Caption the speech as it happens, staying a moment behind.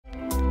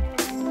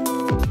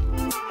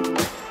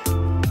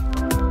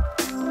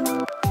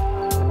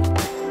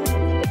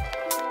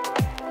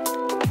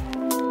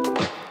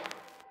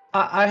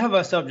I have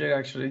a subject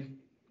actually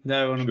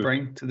that I want to Shoot.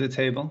 bring to the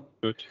table.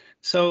 Good.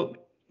 So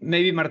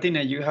maybe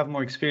Martina, you have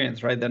more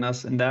experience, right, than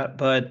us in that,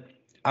 but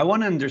I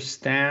want to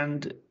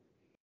understand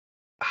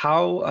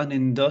how an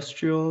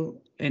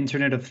industrial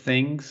Internet of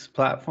Things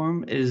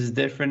platform is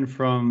different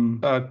from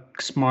a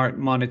smart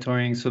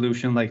monitoring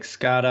solution like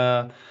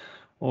SCADA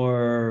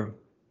or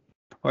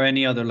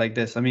any other like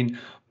this. I mean,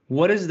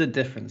 what is the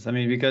difference? I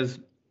mean, because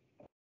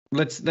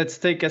let's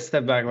take a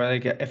step back,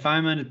 right? Like if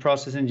I'm a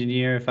process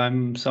engineer, if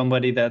I'm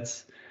somebody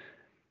that's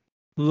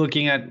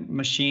looking at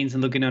machines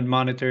and looking at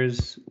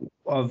monitors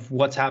of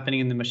what's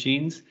happening in the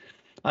machines,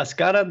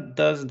 SCADA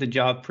does the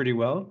job pretty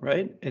well,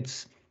 right?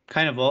 It's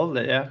kind of all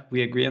that, yeah,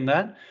 we agree on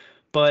that.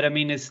 But I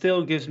mean, it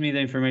still gives me the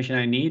information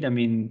I need. I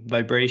mean,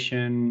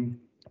 vibration,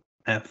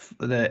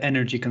 the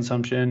energy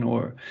consumption,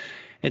 or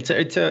it's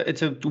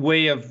a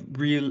way of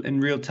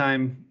real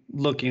time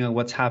looking at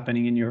what's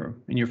happening in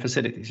your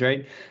facilities,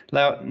 right?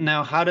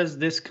 Now, how does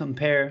this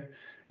compare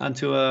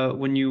onto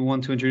when you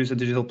want to introduce a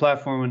digital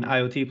platform, an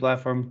IoT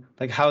platform?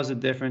 Like, how is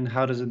it different?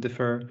 How does it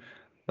differ?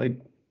 Like,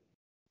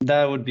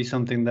 that would be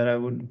something that I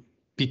would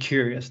be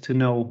curious to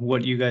know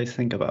what you guys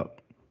think about.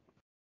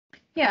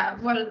 Yeah,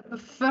 well,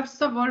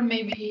 first of all,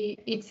 maybe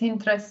it's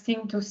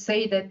interesting to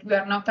say that we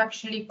are not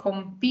actually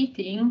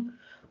competing,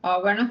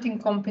 we're not in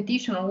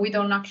competition, or we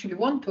don't actually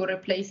want to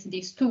replace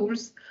these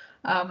tools.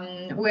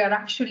 We are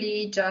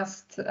actually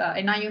just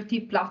an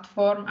IoT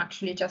platform,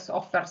 actually just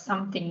offers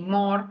something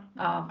more.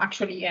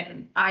 Actually,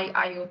 an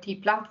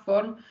IIoT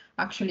platform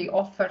actually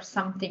offers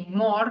something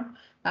more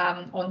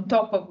on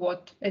top of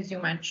what, as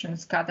you mentioned,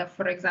 SCADA,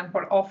 for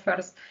example,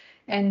 offers.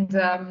 And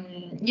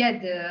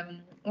yeah,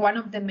 one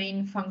of the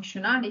main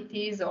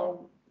functionalities or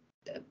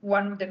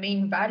one of the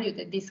main value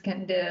that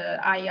the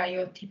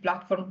IIoT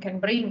platform can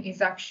bring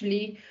is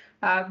actually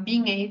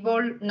being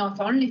able not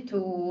only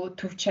to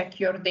check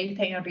your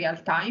data in real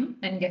time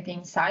and get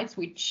insights,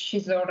 which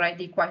is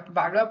already quite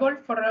valuable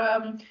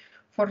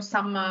for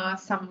some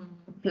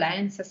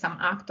plans, some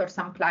actors,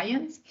 some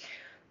clients.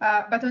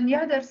 But on the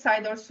other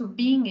side, also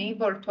being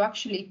able to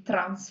actually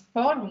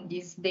transform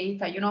this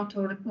data,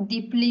 to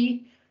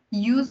deeply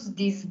use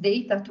this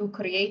data to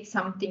create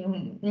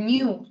something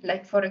new,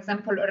 like, for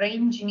example,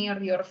 re-engineer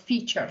your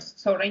features.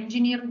 So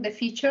re-engineer the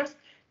features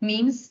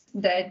means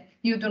that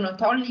you do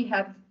not only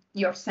have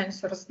your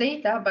sensors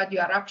data, but you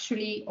are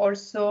actually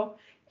also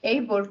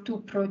able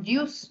to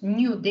produce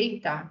new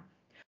data,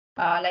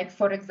 like,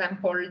 for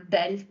example,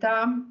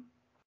 delta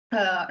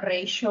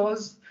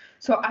ratios.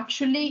 So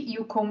actually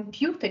you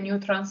compute and you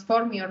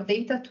transform your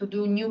data to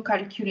do new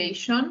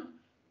calculation,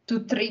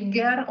 to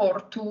trigger or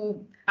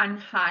to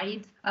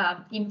unhide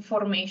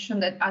information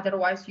that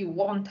otherwise you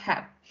won't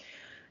have.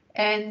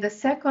 And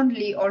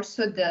secondly,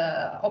 also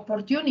the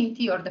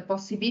opportunity or the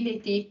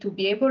possibility to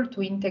be able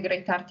to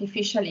integrate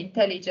artificial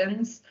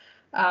intelligence.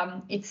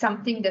 It's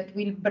something that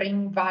will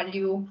bring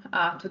value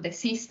to the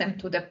system,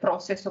 to the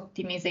process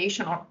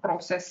optimization or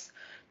process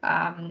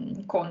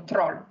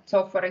control.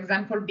 So, for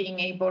example, being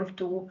able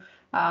to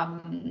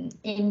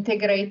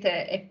integrate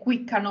a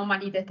quick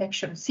anomaly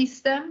detection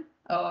system,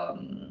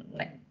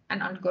 like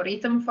an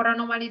algorithm for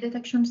anomaly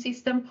detection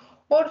system,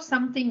 or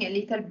something a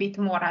little bit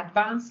more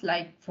advanced,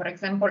 like, for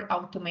example,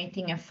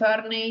 automating a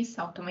furnace,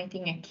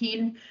 automating a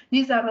kiln.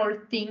 These are all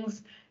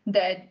things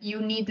that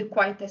you need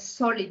quite a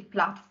solid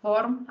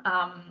platform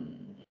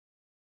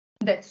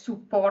that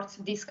supports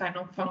these kind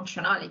of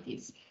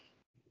functionalities.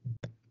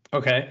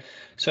 Okay,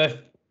 so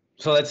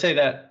let's say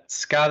that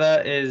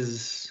SCADA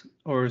is,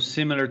 or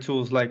similar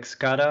tools like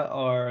SCADA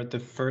are the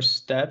first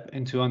step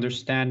into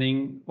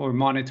understanding or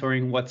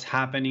monitoring what's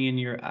happening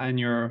in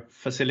your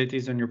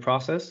facilities and your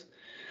process.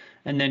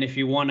 And then if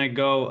you want to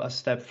go a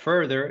step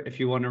further, if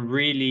you want to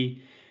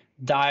really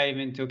dive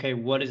into, okay,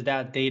 what is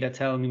that data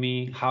telling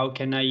me? How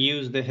can I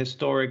use the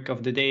historic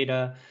of the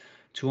data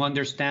to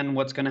understand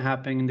what's going to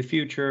happen in the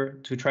future,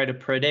 to try to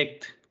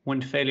predict when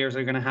failures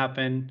are going to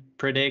happen,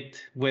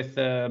 predict with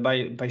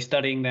by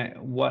studying that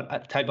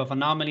what type of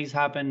anomalies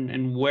happen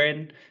and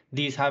when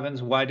these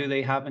happens, why do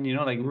they happen,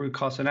 like root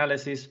cause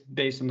analysis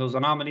based on those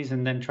anomalies,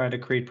 and then try to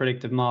create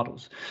predictive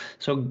models.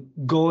 So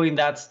going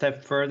that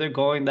step further,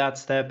 going that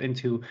step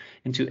into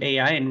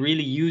AI and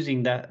really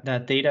using that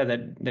data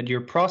that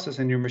your process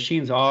and your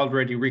machines are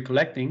already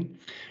recollecting,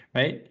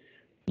 right?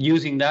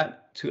 Using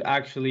that to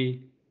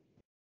actually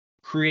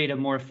create a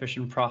more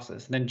efficient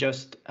process than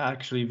just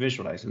actually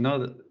visualize it.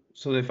 No,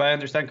 so if I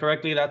understand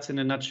correctly, that's in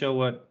a nutshell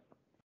what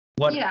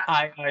Yeah.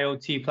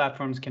 IIoT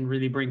platforms can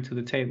really bring to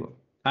the table.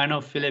 I don't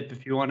know, Philip,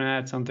 if you want to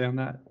add something on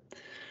that.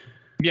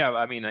 Yeah,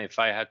 I mean, if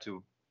I had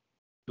to,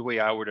 the way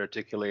I would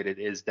articulate it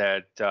is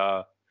that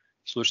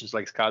solutions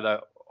like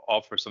SCADA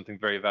offer something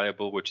very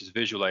valuable, which is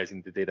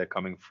visualizing the data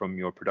coming from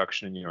your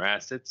production and your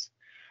assets.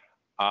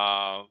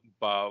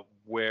 But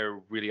where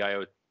really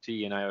IoT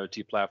and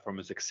IoT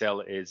platforms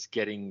excel is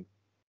getting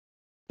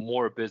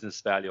more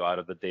business value out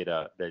of the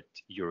data that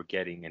you're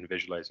getting and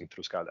visualizing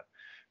through SCADA.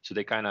 So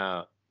they kind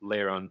of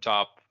layer on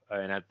top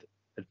and add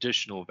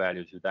additional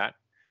value to that,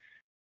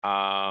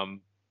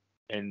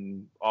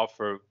 and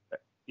offer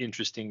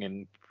interesting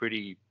and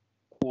pretty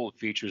cool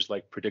features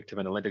like predictive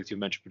analytics. You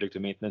mentioned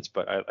predictive maintenance,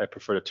 but I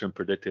prefer the term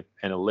predictive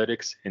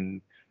analytics,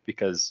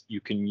 because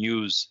you can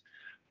use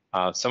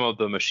some of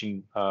the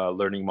machine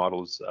learning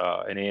models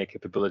and AI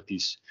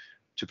capabilities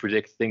to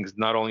predict things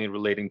not only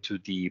relating to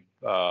the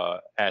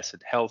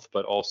asset health,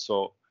 but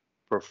also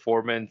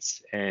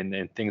performance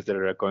and things that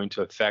are going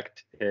to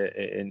affect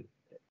in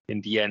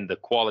the end the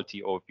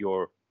quality of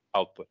your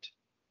output.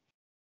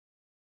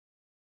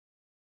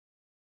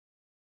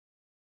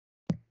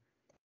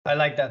 I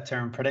like that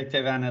term,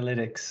 predictive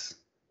analytics.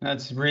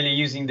 That's really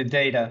using the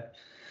data.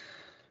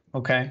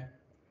 Okay.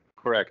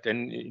 Correct.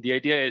 And the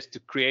idea is to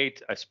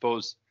create, I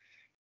suppose,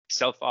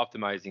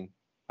 self-optimizing,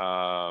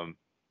 how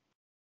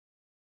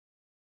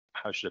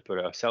should I put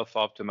it, a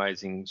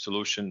self-optimizing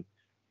solution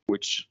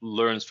which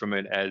learns from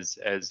it as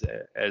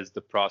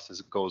the process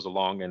goes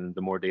along, and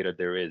the more data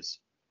there is,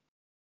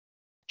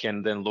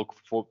 can then look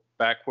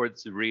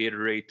backwards,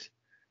 reiterate,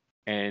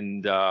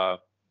 and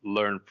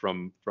learn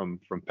from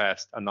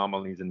past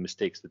anomalies and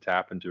mistakes that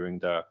happen during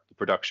the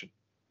production.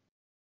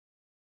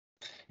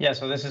 Yeah,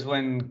 so this is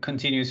when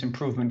continuous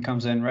improvement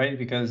comes in, right?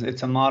 Because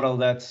it's a model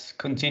that's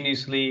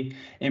continuously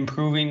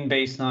improving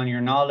based on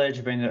your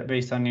knowledge,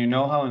 based on your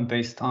know-how, and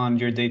based on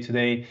your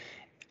day-to-day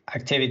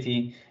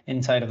activity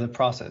inside of the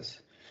process.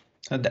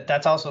 So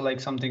that's also like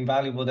something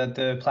valuable that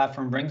the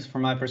platform brings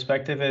from my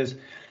perspective is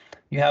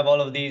you have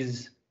all of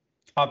these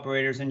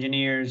operators,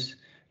 engineers,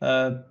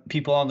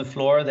 people on the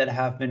floor that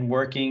have been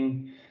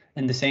working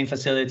in the same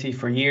facility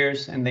for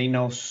years, and they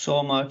know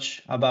so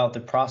much about the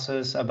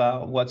process,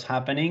 about what's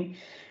happening.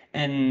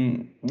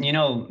 And you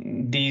know,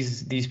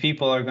 these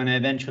people are going to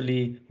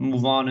eventually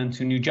move on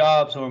into new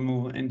jobs or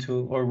move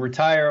into or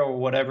retire or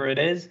whatever it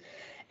is.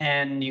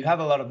 And you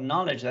have a lot of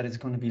knowledge that is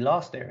going to be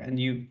lost there. And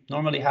you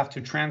normally have to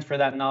transfer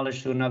that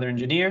knowledge to another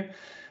engineer.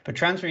 But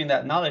transferring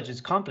that knowledge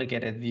is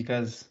complicated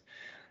because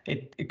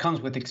it comes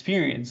with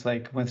experience,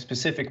 like when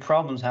specific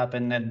problems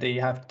happen that they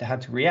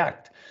had to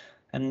react.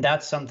 And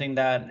that's something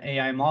that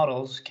AI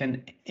models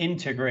can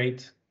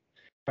integrate,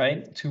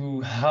 right, to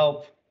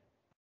help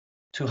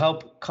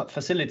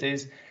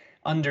facilities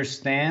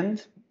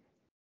understand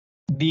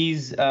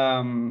these,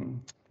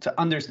 to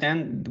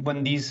understand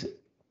when these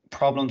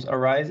problems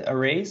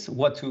arise,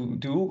 what to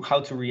do, how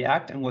to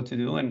react, and what to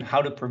do, and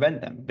how to prevent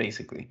them,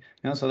 basically.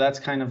 You know, so that's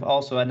kind of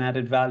also an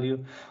added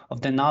value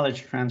of the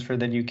knowledge transfer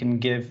that you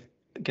can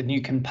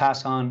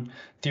pass on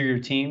through your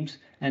teams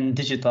and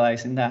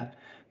digitalizing that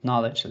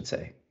knowledge, let's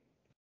say.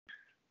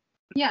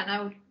 Yeah,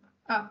 and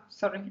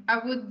I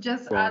would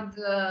just add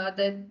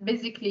that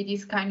basically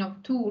these kind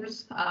of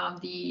tools,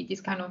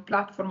 this kind of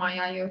platform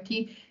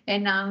IIoT,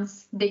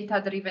 enhance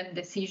data-driven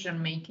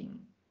decision making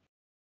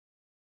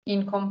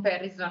in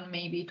comparison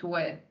maybe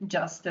to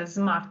just a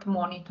smart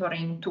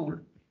monitoring tool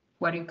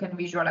where you can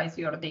visualize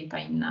your data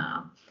in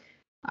a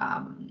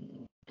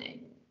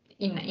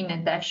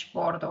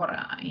dashboard or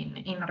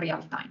in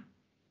real time.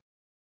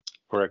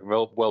 Correct.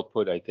 Well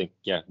put, I think.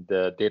 Yeah,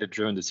 the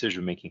data-driven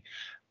decision making,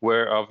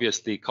 where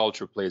obviously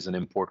culture plays an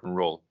important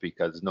role,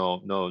 because no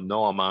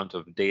amount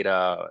of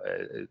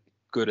data,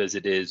 good as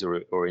it is,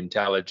 or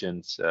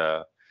intelligence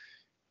or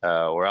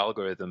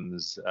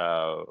algorithms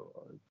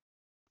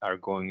are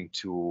going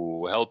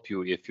to help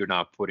you if you're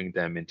not putting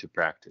them into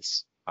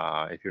practice.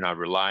 If you're not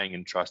relying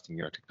and trusting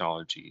your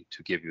technology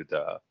to give you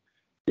the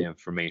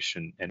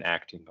information and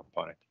acting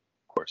upon it,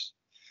 of course.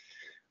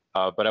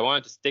 But I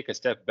wanted to take a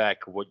step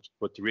back, what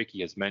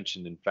Ricky has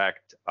mentioned, in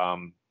fact,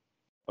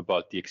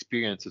 about the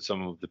experience of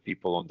some of the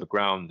people on the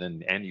ground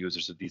and end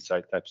users of these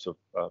types of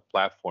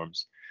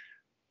platforms.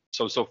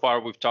 So far,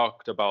 we've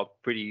talked about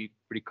pretty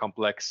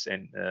complex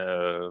and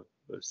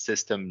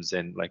systems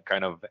and like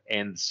kind of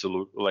end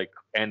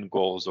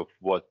goals of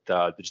what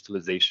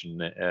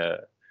digitalization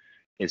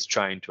is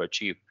trying to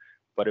achieve.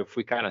 But if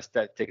we kind of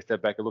take a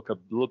step back and look at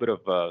a little bit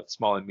of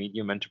small and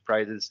medium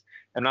enterprises,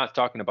 I'm not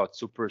talking about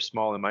super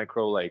small and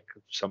micro, like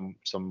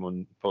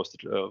someone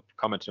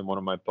commented on one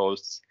of my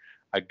posts,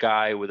 a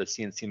guy with a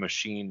CNC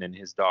machine and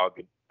his dog,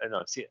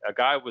 a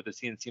guy with a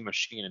CNC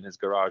machine in his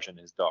garage and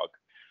his dog.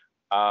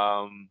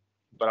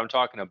 But I'm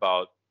talking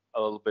about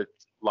a little bit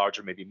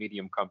larger, maybe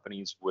medium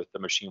companies with the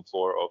machine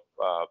floor of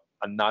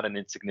not an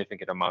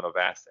insignificant amount of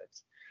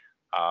assets.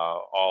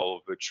 All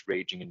of which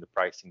ranging in the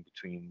pricing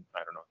between,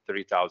 I don't know,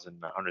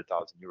 30,000,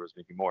 100,000 euros,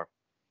 maybe more.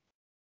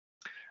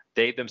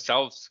 They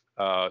themselves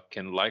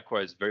can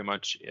likewise very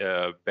much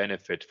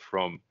benefit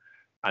from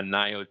an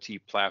IoT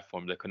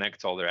platform that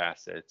connects all their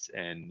assets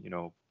and,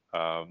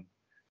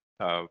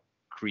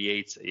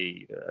 creates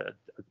a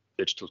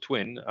digital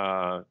twin,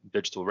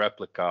 digital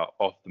replica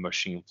of the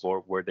machine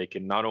floor, where they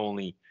can not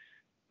only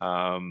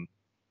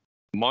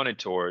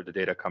monitor the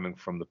data coming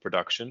from the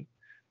production,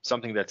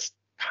 something that's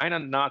kind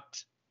of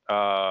not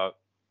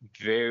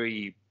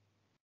very,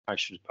 how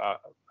should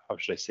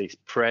I say,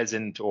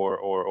 present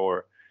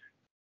or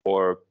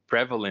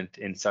prevalent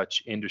in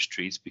such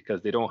industries,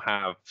 because they don't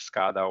have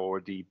SCADA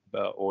or the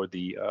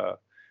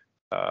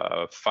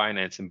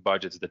finance and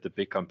budgets that the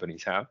big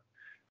companies have.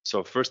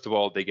 So first of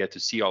all, they get to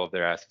see all of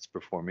their assets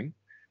performing.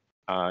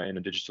 in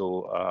a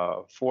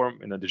digital form,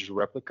 in a digital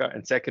replica.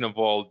 And second of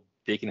all,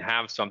 they can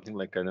have something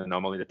like an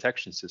anomaly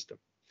detection system.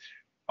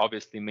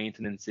 Obviously,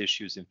 maintenance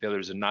issues and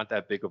failures are not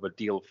that big of a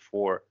deal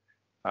for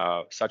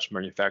such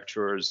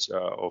manufacturers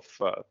of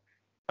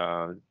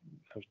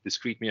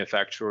discrete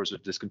manufacturers or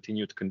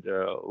discontinued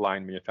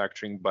line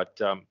manufacturing, but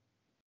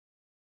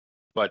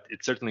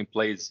it certainly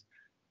plays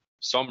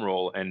some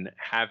role, and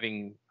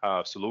having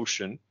a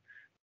solution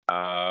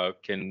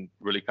can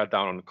really cut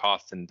down on the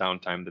costs and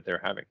downtime that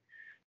they're having,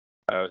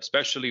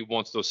 especially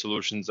once those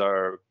solutions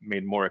are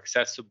made more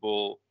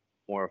accessible,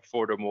 more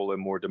affordable,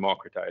 and more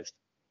democratized.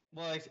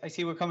 Well, I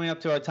see we're coming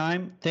up to our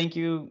time. Thank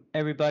you,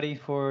 everybody,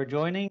 for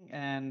joining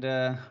and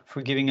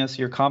for giving us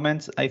your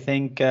comments. I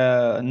think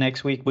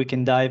next week we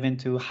can dive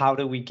into how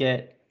do we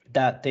get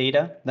that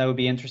data. That would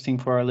be interesting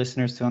for our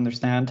listeners to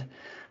understand.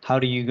 How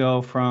do you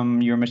go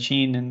from your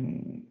machine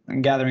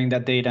and gathering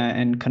that data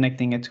and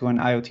connecting it to an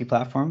IoT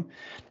platform?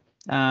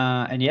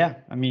 And yeah,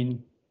 I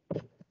mean,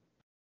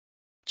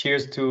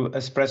 cheers to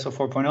Espresso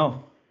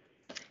 4.0.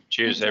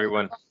 Cheers,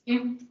 everyone. Thank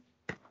you.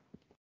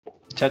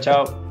 Ciao,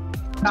 ciao.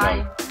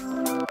 Bye.